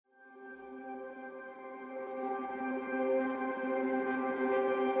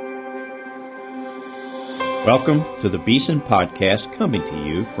Welcome to the Beeson Podcast, coming to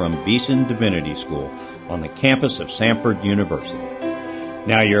you from Beeson Divinity School on the campus of Samford University.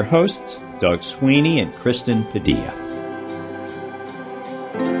 Now your hosts, Doug Sweeney and Kristen Padilla.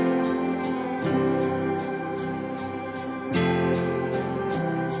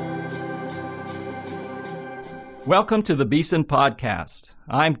 Welcome to the Beeson Podcast.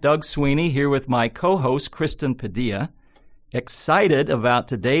 I'm Doug Sweeney here with my co-host, Kristen Padilla. Excited about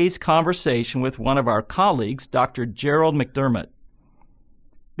today's conversation with one of our colleagues, Dr. Gerald McDermott.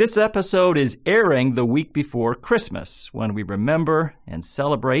 This episode is airing the week before Christmas, when we remember and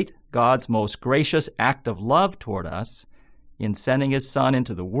celebrate God's most gracious act of love toward us in sending His Son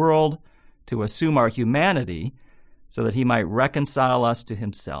into the world to assume our humanity so that He might reconcile us to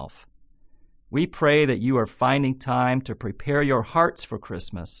Himself. We pray that you are finding time to prepare your hearts for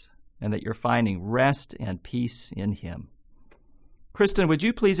Christmas and that you're finding rest and peace in Him. Kristen, would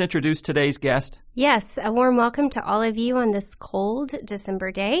you please introduce today's guest? Yes, a warm welcome to all of you on this cold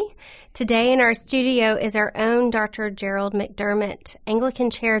December day. Today in our studio is our own Dr. Gerald McDermott, Anglican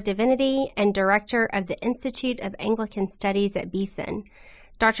Chair of Divinity and Director of the Institute of Anglican Studies at Beeson.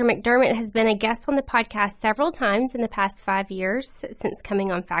 Dr. McDermott has been a guest on the podcast several times in the past 5 years since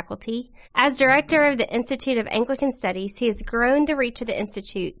coming on faculty. As Director of the Institute of Anglican Studies, he has grown the reach of the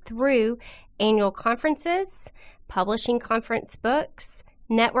Institute through annual conferences, publishing conference books,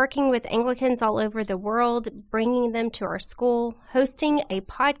 networking with Anglicans all over the world, bringing them to our school, hosting a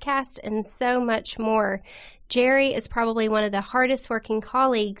podcast, and so much more. Jerry is probably one of the hardest working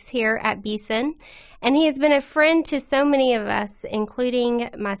colleagues here at Beeson, and he has been a friend to so many of us, including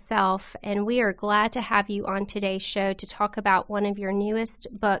myself, and we are glad to have you on today's show to talk about one of your newest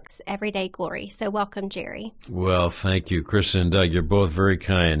books, Everyday Glory. So welcome, Jerry. Well, thank you, Kristen and Doug. You're both very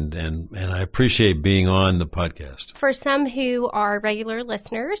kind, and I appreciate being on the podcast. For some who are regular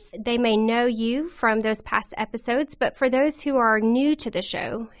listeners, they may know you from those past episodes, but for those who are new to the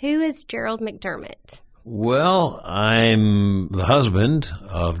show, who is Gerald McDermott? Well, I'm the husband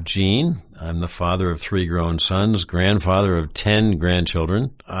of Jean. I'm the father of 3 grown sons, grandfather of 10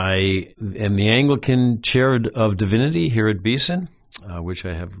 grandchildren. I am the Anglican Chair of Divinity here at Beeson, which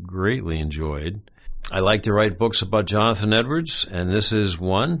I have greatly enjoyed. I like to write books about Jonathan Edwards, and this is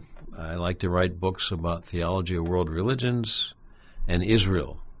one. I like to write books about theology of world religions and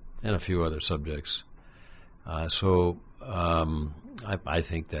Israel and a few other subjects. I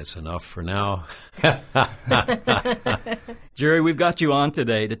think that's enough for now. Jerry, we've got you on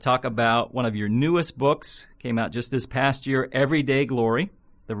today to talk about one of your newest books, came out just this past year, Everyday Glory,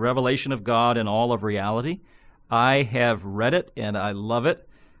 The Revelation of God in All of Reality. I have read it, and I love it,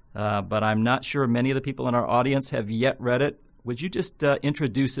 but I'm not sure many of the people in our audience have yet read it. Would you just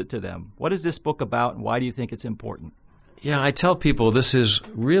introduce it to them? What is this book about, and why do you think it's important? Yeah, I tell people this is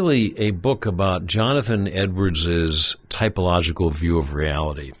really a book about Jonathan Edwards' typological view of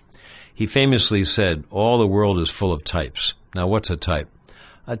reality. He famously said, all the world is full of types. Now, what's a type?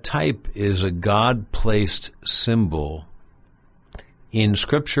 A type is a God-placed symbol in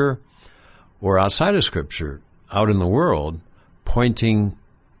Scripture or outside of Scripture, out in the world, pointing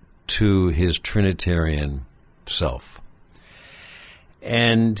to His Trinitarian self.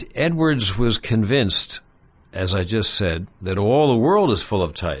 And Edwards was convinced, as I just said, that all the world is full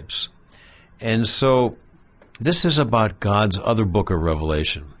of types. And so this is about God's other book of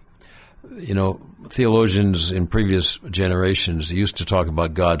Revelation. You know, theologians in previous generations used to talk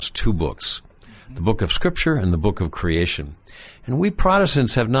about God's 2 books, the book of Scripture and the book of creation. And we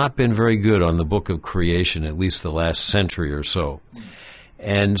Protestants have not been very good on the book of creation, at least the last century or so.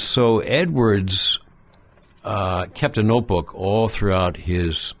 And so Edwards kept a notebook all throughout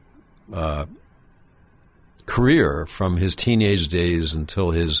his career, from his teenage days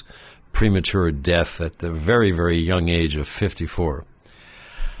until his premature death at the very, very young age of 54,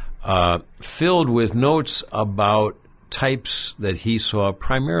 filled with notes about types that he saw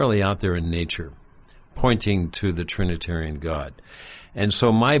primarily out there in nature, pointing to the Trinitarian God. And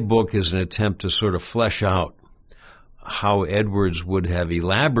so my book is an attempt to sort of flesh out how Edwards would have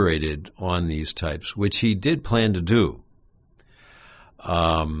elaborated on these types, which he did plan to do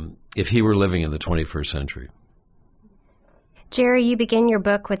if he were living in the 21st century. Jerry, you begin your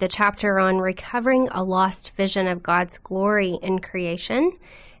book with a chapter on recovering a lost vision of God's glory in creation.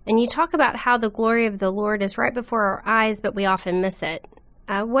 And you talk about how the glory of the Lord is right before our eyes, but we often miss it.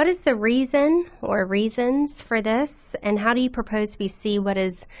 What is the reason or reasons for this? And how do you propose we see what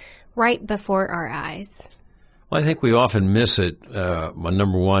is right before our eyes? Well, I think we often miss it,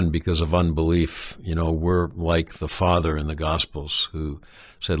 number one, because of unbelief. We're like the Father in the Gospels who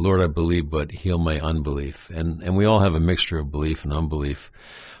said, Lord, I believe, but heal my unbelief. And we all have a mixture of belief and unbelief.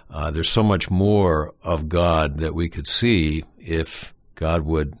 There's so much more of God that we could see if God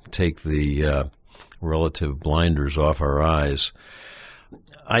would take the relative blinders off our eyes.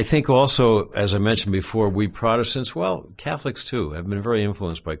 I think also, as I mentioned before, we Protestants, well, Catholics too, have been very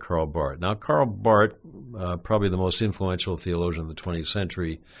influenced by Karl Barth. Now, Karl Barth, probably the most influential theologian of the 20th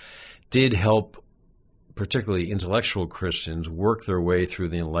century, did help particularly intellectual Christians work their way through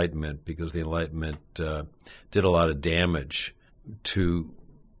the Enlightenment, because the Enlightenment did a lot of damage to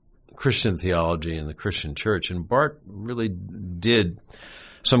Christian theology and the Christian church. And Barth really did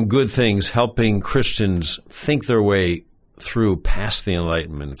some good things helping Christians think their way through past the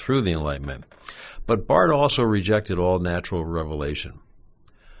Enlightenment, through the Enlightenment. But Barth also rejected all natural revelation,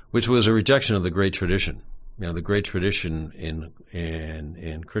 which was a rejection of the great tradition. The great tradition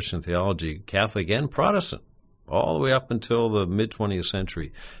in Christian theology, Catholic and Protestant, all the way up until the mid-20th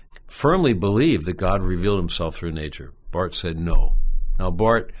century, firmly believed that God revealed himself through nature. Barth said no. Now,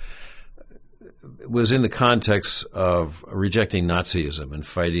 Barth was in the context of rejecting Nazism and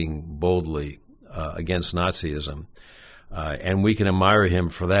fighting boldly against Nazism. And we can admire him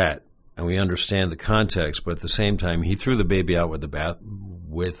for that, and we understand the context, but at the same time, he threw the baby out with the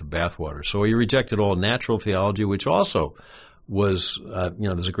bathwater. So he rejected all natural theology, which also was,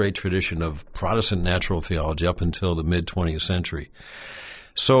 there's a great tradition of Protestant natural theology up until the mid-20th century.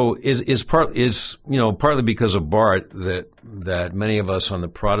 So it's partly because of Barth that many of us on the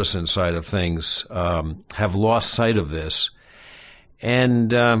Protestant side of things have lost sight of this.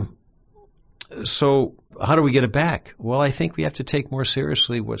 And so how do we get it back? Well, I think we have to take more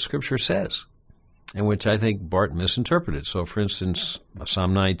seriously what Scripture says, and which I think Barth misinterpreted. So, for instance,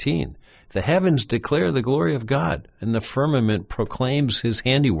 Psalm 19, the heavens declare the glory of God, and the firmament proclaims his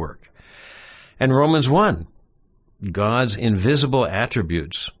handiwork. And Romans 1, God's invisible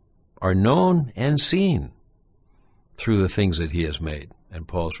attributes are known and seen through the things that he has made. And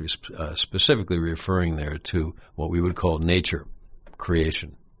Paul's specifically referring there to what we would call nature,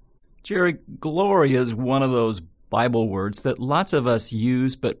 creation. Jerry, glory is one of those Bible words that lots of us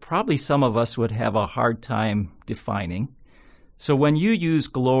use, but probably some of us would have a hard time defining. So when you use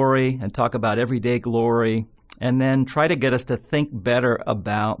glory and talk about everyday glory, and then try to get us to think better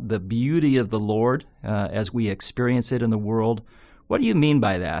about the beauty of the Lord as we experience it in the world, what do you mean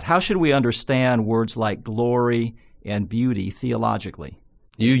by that? How should we understand words like glory and beauty theologically?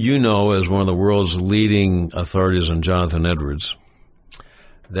 You know, as one of the world's leading authorities on Jonathan Edwards,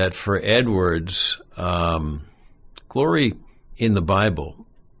 that for Edwards, glory in the Bible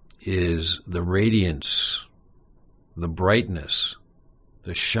is the radiance, the brightness,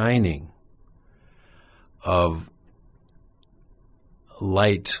 the shining of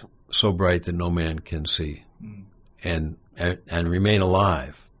light so bright that no man can see and remain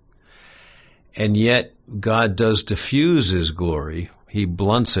alive. And yet God does diffuse his glory. He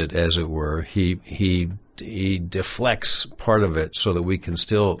blunts it, as it were. He deflects part of it so that we can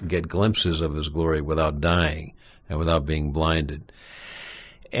still get glimpses of his glory without dying and without being blinded.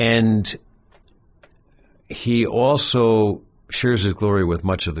 And he also shares his glory with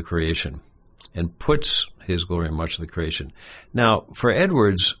much of the creation and puts his glory in much of the creation. Now, for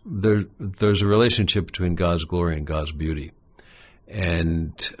Edwards, there's a relationship between God's glory and God's beauty.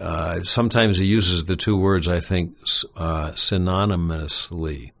 And sometimes he uses the two words, I think,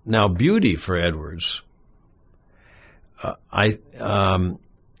 synonymously. Now, beauty for Edwards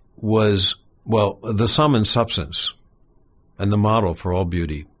was the sum and substance and the model for all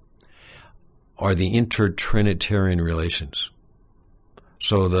beauty are the intertrinitarian relations.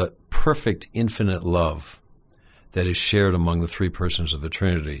 So the perfect infinite love that is shared among the three persons of the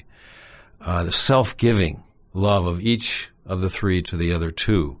Trinity, the self-giving love of each of the three to the other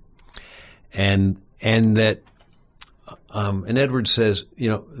two, and that and Edwards says,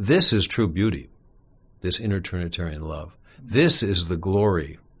 this is true beauty, this intertrinitarian love. This is the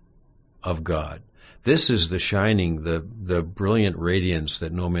glory of God. This is the shining, the brilliant radiance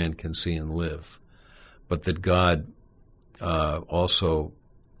that no man can see and live, but that God also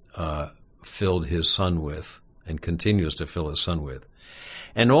filled his Son with and continues to fill his Son with.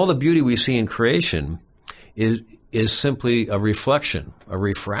 And all the beauty we see in creation is simply a reflection, a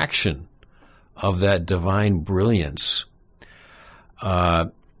refraction of that divine brilliance.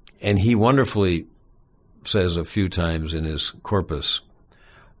 And he wonderfully says a few times in his corpus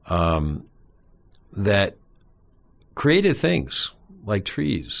that created things like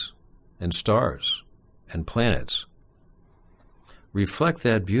trees and stars and planets reflect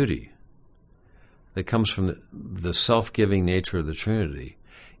that beauty that comes from the self-giving nature of the Trinity,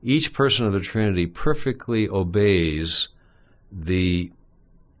 each person of the Trinity perfectly obeys the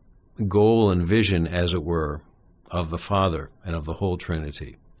goal and vision, as it were, of the Father and of the whole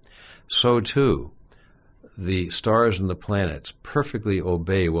Trinity. So, too, the stars and the planets perfectly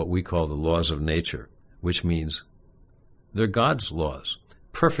obey what we call the laws of nature, which means they're God's laws,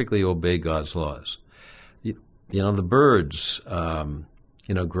 perfectly obey God's laws. The birds,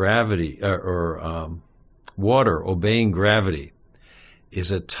 gravity, or water obeying gravity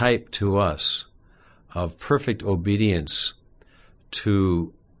is a type to us of perfect obedience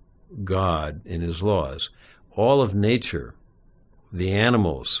to God in His laws. All of nature, the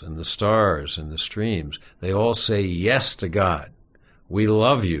animals and the stars and the streams, they all say yes to God. We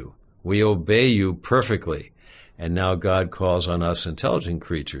love you. We obey you perfectly. And now God calls on us intelligent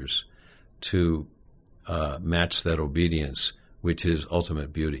creatures to match that obedience, which is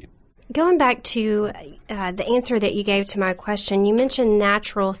ultimate beauty. Going back to the answer that you gave to my question, you mentioned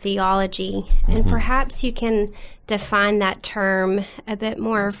natural theology, and perhaps you can define that term a bit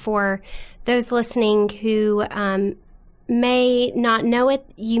more for those listening who may not know what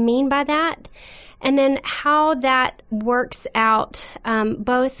you mean by that, and then how that works out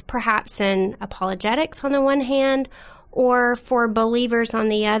both perhaps in apologetics on the one hand, or for believers on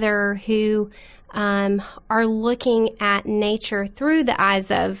the other who are looking at nature through the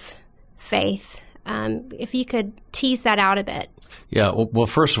eyes of faith. If you could tease that out a bit. Yeah, well,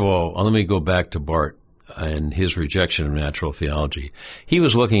 first of all, let me go back to Barth and his rejection of natural theology. He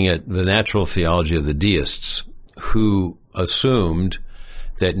was looking at the natural theology of the deists, who assumed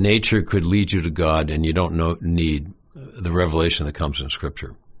that nature could lead you to God and you don't need the revelation that comes in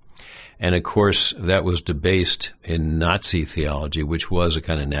Scripture. And, of course, that was debased in Nazi theology, which was a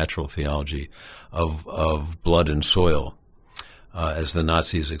kind of natural theology of blood and soil, as the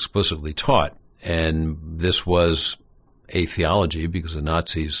Nazis explicitly taught. And this was a theology because the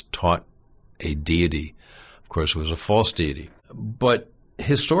Nazis taught a deity. Of course, it was a false deity. But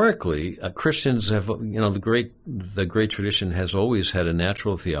historically, Christians have, the great tradition has always had a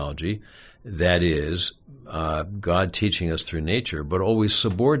natural theology, that is, God teaching us through nature, but always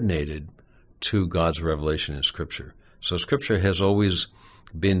subordinated to God's revelation in Scripture. So Scripture has always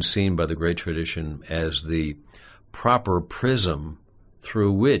been seen by the great tradition as the proper prism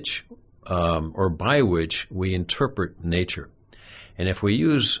through which, or by which, we interpret nature. And if we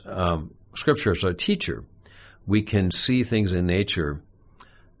use Scripture as our teacher, we can see things in nature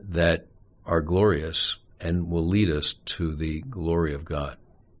that are glorious and will lead us to the glory of God.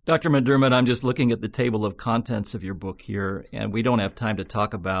 Dr. McDermott, I'm just looking at the table of contents of your book here, and we don't have time to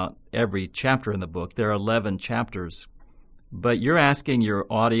talk about every chapter in the book. There are 11 chapters. But you're asking your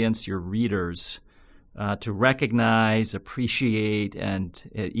audience, your readers, to recognize, appreciate, and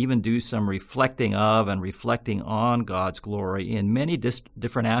even do some reflecting of and reflecting on God's glory in many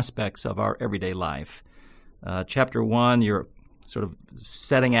different aspects of our everyday life. Chapter 1, you're sort of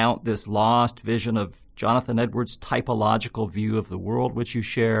setting out this lost vision of Jonathan Edwards' typological view of the world, which you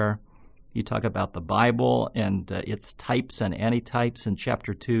share. You talk about the Bible and its types and antitypes in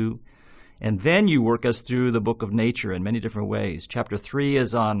chapter 2. And then you work us through the book of nature in many different ways. Chapter 3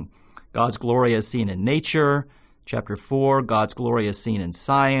 is on God's glory as seen in nature. Chapter 4, God's glory as seen in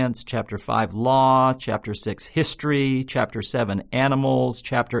science. Chapter 5, law. Chapter 6, history. Chapter 7, animals.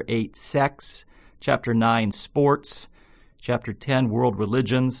 Chapter 8, sex. Chapter 9, sports. Chapter 10, world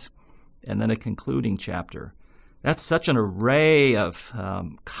religions. And then a concluding chapter. That's such an array of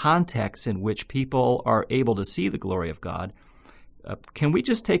contexts in which people are able to see the glory of God. Can we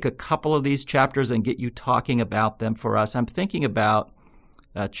just take a couple of these chapters and get you talking about them for us? I'm thinking about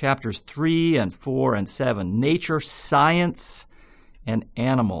chapters 3 and 4 and 7, nature, science, and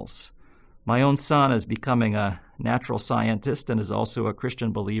animals. My own son is becoming a natural scientist and is also a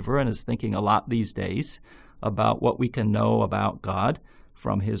Christian believer and is thinking a lot these days about what we can know about God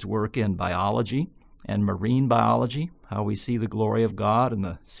from his work in biology and marine biology, how we see the glory of God in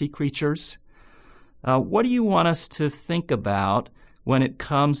the sea creatures. What do you want us to think about when it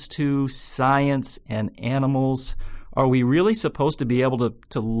comes to science and animals? Are we really supposed to be able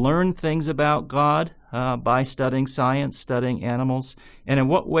to learn things about God by studying science, studying animals? And in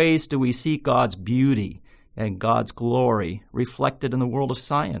what ways do we see God's beauty and God's glory reflected in the world of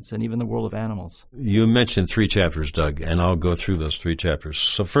science and even the world of animals? You mentioned 3 chapters, Doug, and I'll go through those 3 chapters.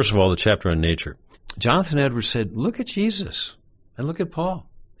 So first of all, the chapter on nature. Jonathan Edwards said, look at Jesus and look at Paul.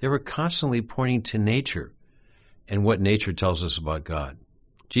 They were constantly pointing to nature and what nature tells us about God.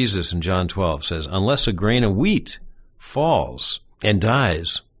 Jesus in John 12 says, unless a grain of wheat falls and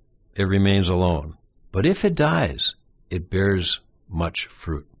dies, it remains alone. But if it dies, it bears much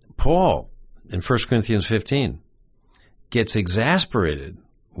fruit. Paul in 1 Corinthians 15 gets exasperated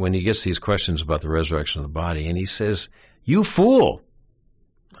when he gets these questions about the resurrection of the body, and he says, "You fool."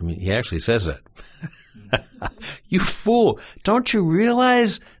 I mean, he actually says that. "You fool. Don't you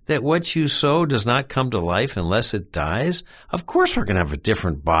realize that what you sow does not come to life unless it dies? Of course we're going to have a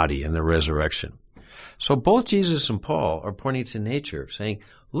different body in the resurrection." So both Jesus and Paul are pointing to nature, saying,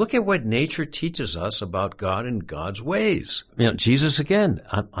 look at what nature teaches us about God and God's ways. Jesus, again,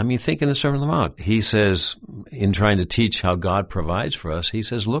 think in the Sermon on the Mount. He says, in trying to teach how God provides for us, he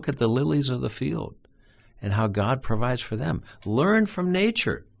says, look at the lilies of the field and how God provides for them. Learn from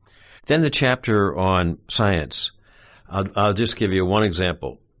nature. Then the chapter on science. I'll just give you one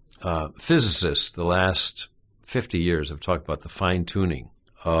example. Physicists, the last 50 years, have talked about the fine-tuning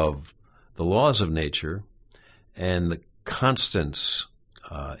of the laws of nature and the constants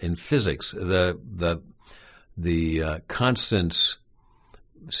in physics. The constants,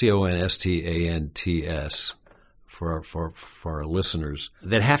 constants, for our listeners,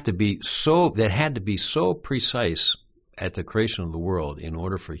 that had to be so precise at the creation of the world in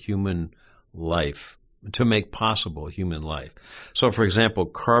order for human life to make possible human life. So, for example,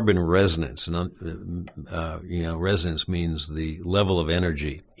 carbon resonance, resonance means the level of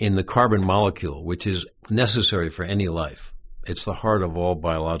energy in the carbon molecule, which is necessary for any life. It's the heart of all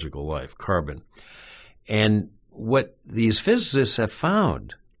biological life, carbon. And what these physicists have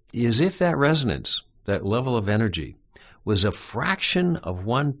found is if that resonance, that level of energy, was a fraction of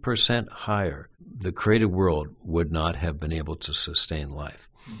 1% higher, the created world would not have been able to sustain life.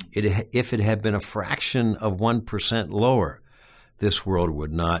 If it had been a fraction of 1% lower, this world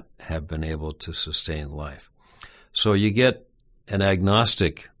would not have been able to sustain life. So you get an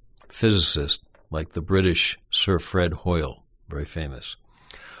agnostic physicist like the British Sir Fred Hoyle, very famous,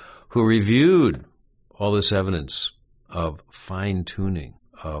 who reviewed all this evidence of fine-tuning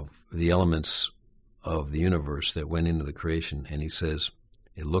of the elements of the universe that went into the creation, and he says,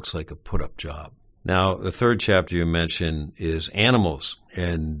 it looks like a put-up job. Now, the third chapter you mentioned is animals,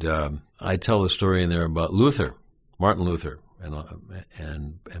 and I tell the story in there about Luther, Martin Luther,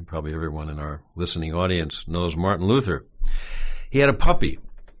 and probably everyone in our listening audience knows Martin Luther. He had a puppy.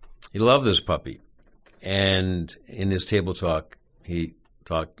 He loved this puppy, and in his table talk, he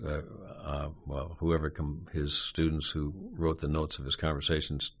talked, his students who wrote the notes of his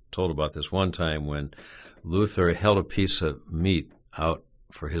conversations told about this one time when Luther held a piece of meat out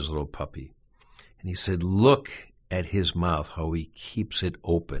for his little puppy. And he said, look at his mouth, how he keeps it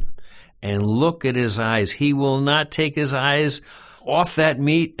open. And look at his eyes. He will not take his eyes off that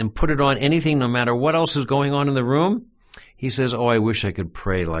meat and put it on anything, no matter what else is going on in the room. He says, I wish I could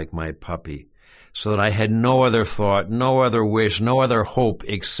pray like my puppy, so that I had no other thought, no other wish, no other hope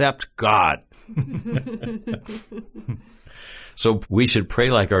except God. So we should pray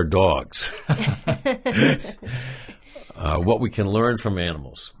like our dogs. What we can learn from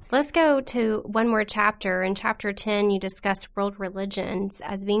animals. Let's go to one more chapter. In chapter 10, you discussed world religions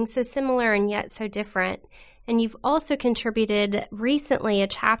as being so similar and yet so different. And you've also contributed recently a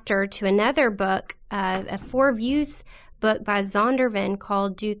chapter to another book, a 4 Views book by Zondervan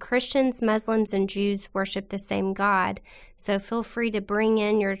called Do Christians, Muslims, and Jews Worship the Same God? So feel free to bring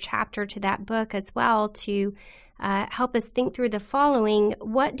in your chapter to that book as well to help us think through the following.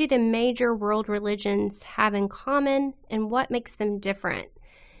 What do the major world religions have in common, and what makes them different?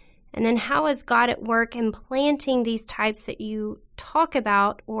 And then how is God at work in planting these types that you talk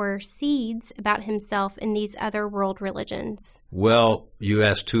about, or seeds about himself, in these other world religions? Well, you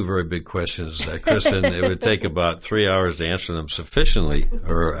asked 2 very big questions, Kristen. It would take about 3 hours to answer them sufficiently,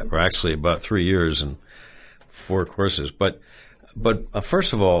 or actually about 3 years and 4 courses. But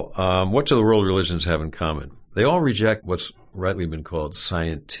first of all, what do the world religions have in common? They all reject what's rightly been called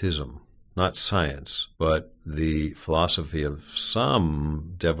scientism. Not science, but the philosophy of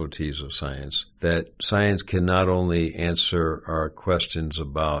some devotees of science, that science can not only answer our questions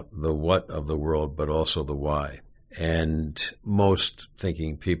about the what of the world, but also the why. And most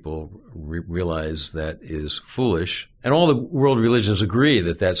thinking people realize that is foolish. And all the world religions agree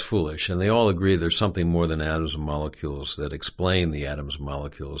that that's foolish. And they all agree there's something more than atoms and molecules that explain the atoms and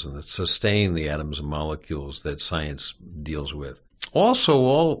molecules and that sustain the atoms and molecules that science deals with. Also,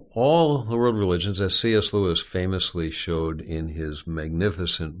 all the world religions, as C.S. Lewis famously showed in his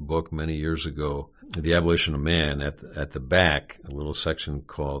magnificent book many years ago, The Abolition of Man, at the back, a little section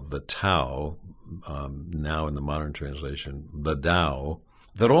called the Tao, now in the modern translation, the Tao,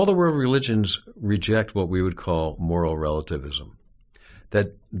 that all the world religions reject what we would call moral relativism,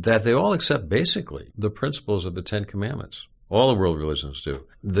 that they all accept basically the principles of the 10 Commandments. All the world religions do.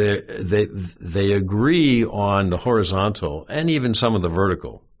 They agree on the horizontal and even some of the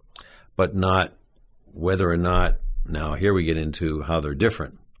vertical, but not whether or not, now here we get into how they're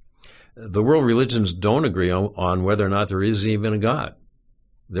different. The world religions don't agree on whether or not there is even a God.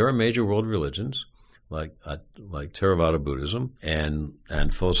 There are major world religions like Theravada Buddhism and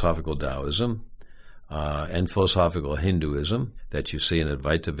philosophical Taoism and philosophical Hinduism that you see in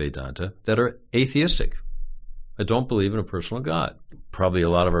Advaita Vedanta that are atheistic, that don't believe in a personal God. Probably a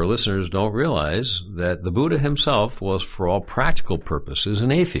lot of our listeners don't realize that the Buddha himself was, for all practical purposes,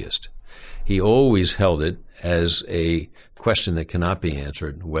 an atheist. He always held it as a question that cannot be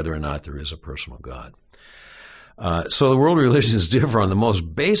answered, whether or not there is a personal God. So the world religions differ on the most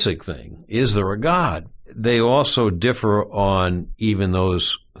basic thing, is there a God? They also differ on, even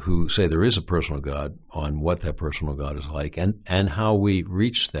those who say there is a personal God, on what that personal God is like and how we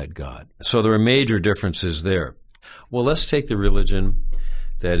reach that God. So there are major differences there. Well, let's take the religion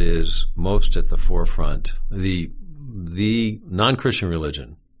that is most at the forefront, the non-Christian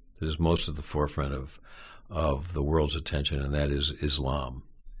religion that is most at the forefront of the world's attention, and that is Islam.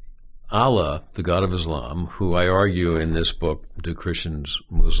 Allah, the God of Islam, who I argue in this book, do Christians,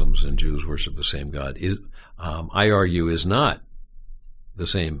 Muslims, and Jews worship the same God, I argue is not the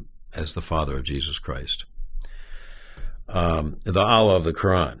same as the Father of Jesus Christ. The Allah of the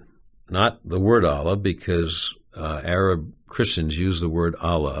Quran, not the word Allah, because Arab Christians use the word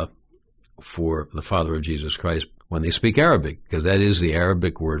Allah for the Father of Jesus Christ when they speak Arabic, because that is the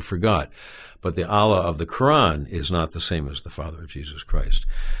Arabic word for God. But the Allah of the Quran is not the same as the Father of Jesus Christ.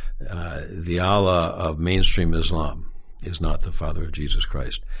 The Allah of mainstream Islam is not the Father of Jesus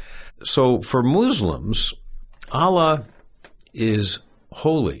Christ. So for Muslims, Allah is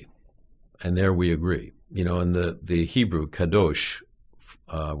holy, and there we agree. You know, in the Hebrew, kadosh,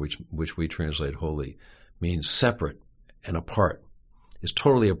 which we translate holy, means separate and apart, is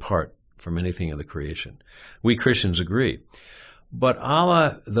totally apart from anything in the creation. We Christians agree. But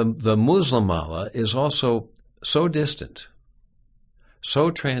Allah, the Muslim Allah, is also so distant,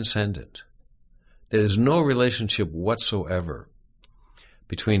 so transcendent, there is no relationship whatsoever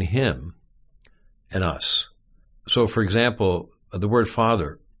between him and us. So, for example, the word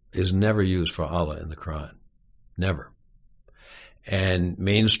Father is never used for Allah in the Quran. Never. And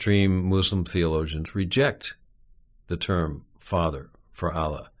mainstream Muslim theologians reject the term Father for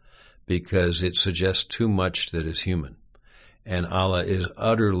Allah because it suggests too much that is human. And Allah is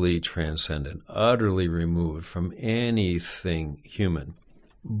utterly transcendent, utterly removed from anything human.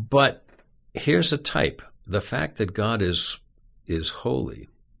 But here's a type. The fact that God is holy,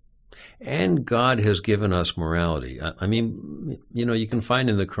 and God has given us morality. I mean, you know, you can find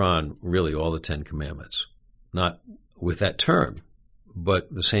in the Quran really all the 10 Commandments. Not with that term,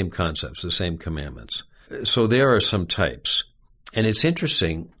 but the same concepts, the same commandments. So there are some types. And it's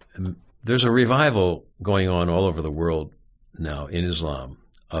interesting, there's a revival going on all over the world now in Islam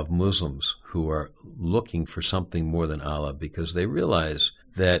of Muslims who are looking for something more than Allah because they realize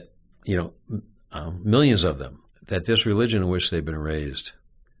that, you know, millions of them, that this religion in which they've been raised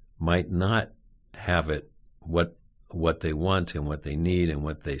might not have it what they want and what they need and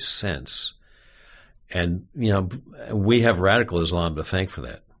what they sense. And, you know, we have radical Islam to thank for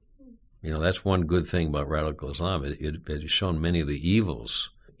that. You know, that's one good thing about radical Islam. It has shown many of the evils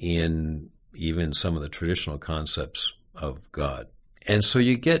in even some of the traditional concepts of God. And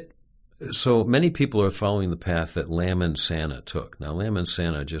so many people are following the path that Lamin Sanneh took. Now, Lamin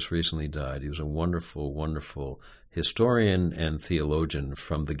Sanneh just recently died. He was a wonderful, wonderful historian and theologian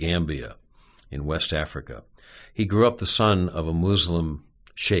from the Gambia in West Africa. He grew up the son of a Muslim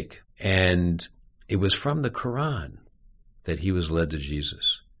sheikh, and it was from the Quran that he was led to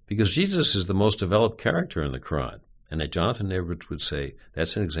Jesus, because Jesus is the most developed character in the Quran. And Jonathan Edwards would say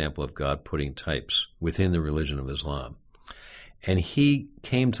that's an example of God putting types within the religion of Islam. And he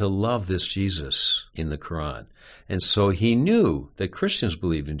came to love this Jesus in the Quran. And so he knew that Christians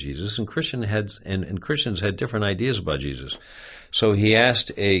believed in Jesus, and Christians had different ideas about Jesus. So he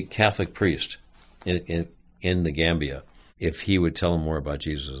asked a Catholic priest in the Gambia if he would tell him more about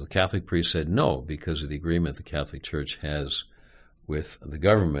Jesus. The Catholic priest said no, because of the agreement the Catholic Church has with the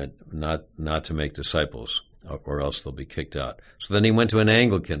government not to make disciples, or else they'll be kicked out. So then he went to an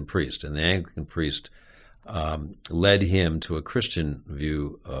Anglican priest, and the Anglican priest led him to a Christian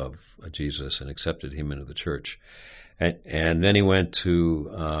view of Jesus and accepted him into the church. And then he went to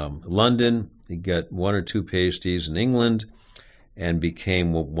London. He got 1 or 2 PhDs in England and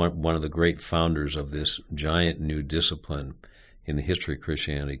became one of the great founders of this giant new discipline in the history of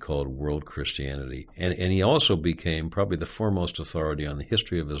Christianity called world Christianity. And he also became probably the foremost authority on the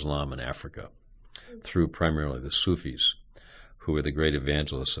history of Islam in Africa through primarily the Sufis, who were the great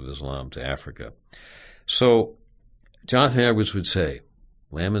evangelists of Islam to Africa. So Jonathan Edwards would say,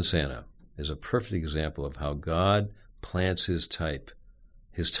 Lamin Sanneh, is a perfect example of how God plants his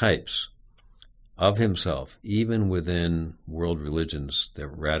types of himself, even within world religions that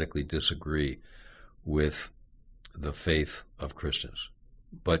radically disagree with the faith of Christians.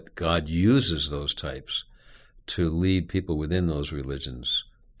 But God uses those types to lead people within those religions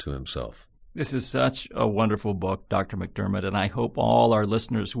to himself. This is such a wonderful book, Dr. McDermott, and I hope all our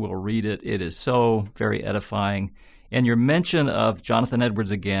listeners will read it. It is so very edifying. And your mention of Jonathan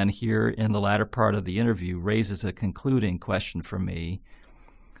Edwards again here in the latter part of the interview raises a concluding question for me.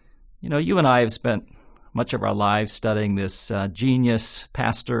 You know, you and I have spent much of our lives studying this genius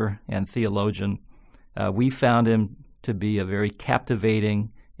pastor and theologian. We found him to be a very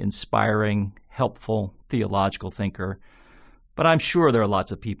captivating, inspiring, helpful theological thinker. But I'm sure there are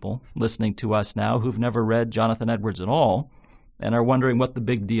lots of people listening to us now who've never read Jonathan Edwards at all and are wondering what the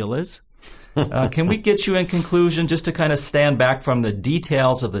big deal is. Can we get you in conclusion just to kind of stand back from the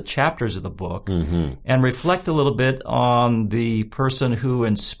details of the chapters of the book and reflect a little bit on the person who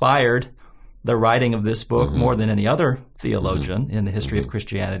inspired the writing of this book more than any other theologian in the history of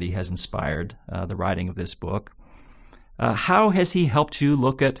Christianity has inspired the writing of this book? How has he helped you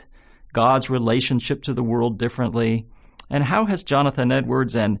look at God's relationship to the world differently? And how has Jonathan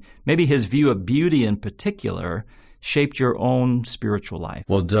Edwards and maybe his view of beauty in particular shaped your own spiritual life?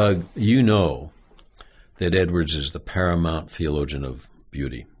 Well, Doug, you know that Edwards is the paramount theologian of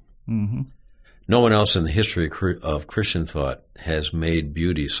beauty. No one else in the history of Christian thought has made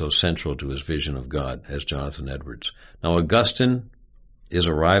beauty so central to his vision of God as Jonathan Edwards. Now, Augustine is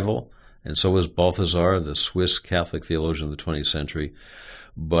a rival, and so is Balthasar, the Swiss Catholic theologian of the 20th century.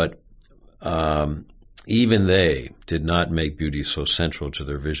 But even they did not make beauty so central to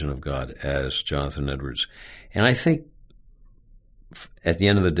their vision of God as Jonathan Edwards. And I think at the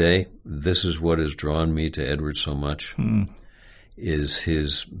end of the day, this is what has drawn me to Edwards so much, is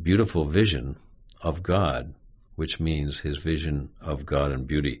his beautiful vision of God, which means his vision of God and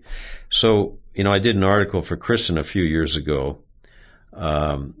beauty. So, you know, I did an article for Kristen a few years ago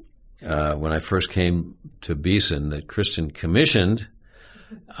when I first came to Beeson that Kristen commissioned,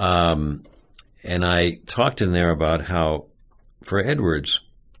 and I talked in there about how, for Edwards,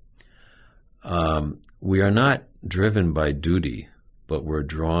 we are not driven by duty, but we're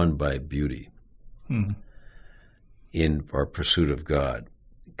drawn by beauty in our pursuit of God.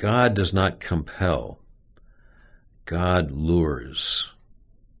 God does not compel. God lures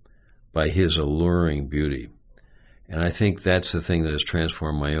by his alluring beauty. And I think that's the thing that has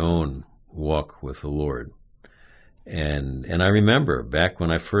transformed my own walk with the Lord. And I remember back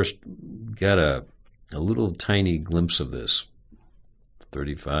when I first got a little tiny glimpse of this,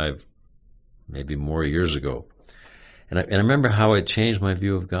 35, maybe more years ago. And I remember how it changed my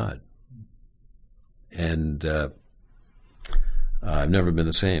view of God. And I've never been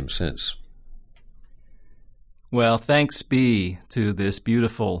the same since. Well, thanks be to this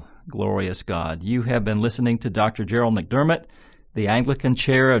beautiful, glorious God. You have been listening to Dr. Gerald McDermott, the Anglican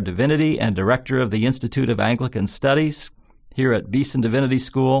Chair of Divinity and Director of the Institute of Anglican Studies here at Beeson Divinity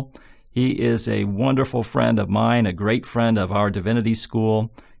School. He is a wonderful friend of mine, a great friend of our divinity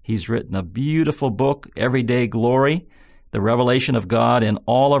school. He's written a beautiful book, Everyday Glory, the revelation of God in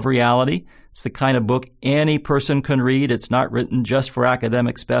all of reality. It's the kind of book any person can read. It's not written just for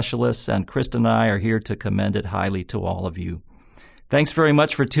academic specialists, and Kristen and I are here to commend it highly to all of you. Thanks very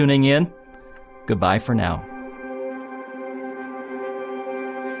much for tuning in. Goodbye for now.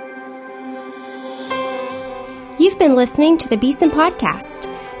 You've been listening to the Beeson Podcast.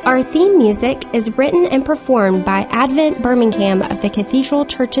 Our theme music is written and performed by Advent Birmingham of the Cathedral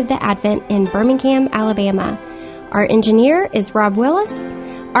Church of the Advent in Birmingham, Alabama. Our engineer is Rob Willis.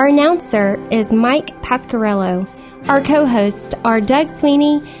 Our announcer is Mike Pasquarello. Our co-hosts are Doug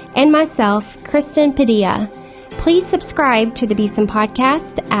Sweeney and myself, Kristen Padilla. Please subscribe to the Beeson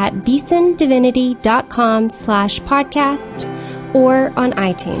Podcast at beesondivinity.com/podcast or on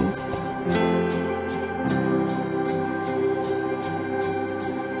iTunes.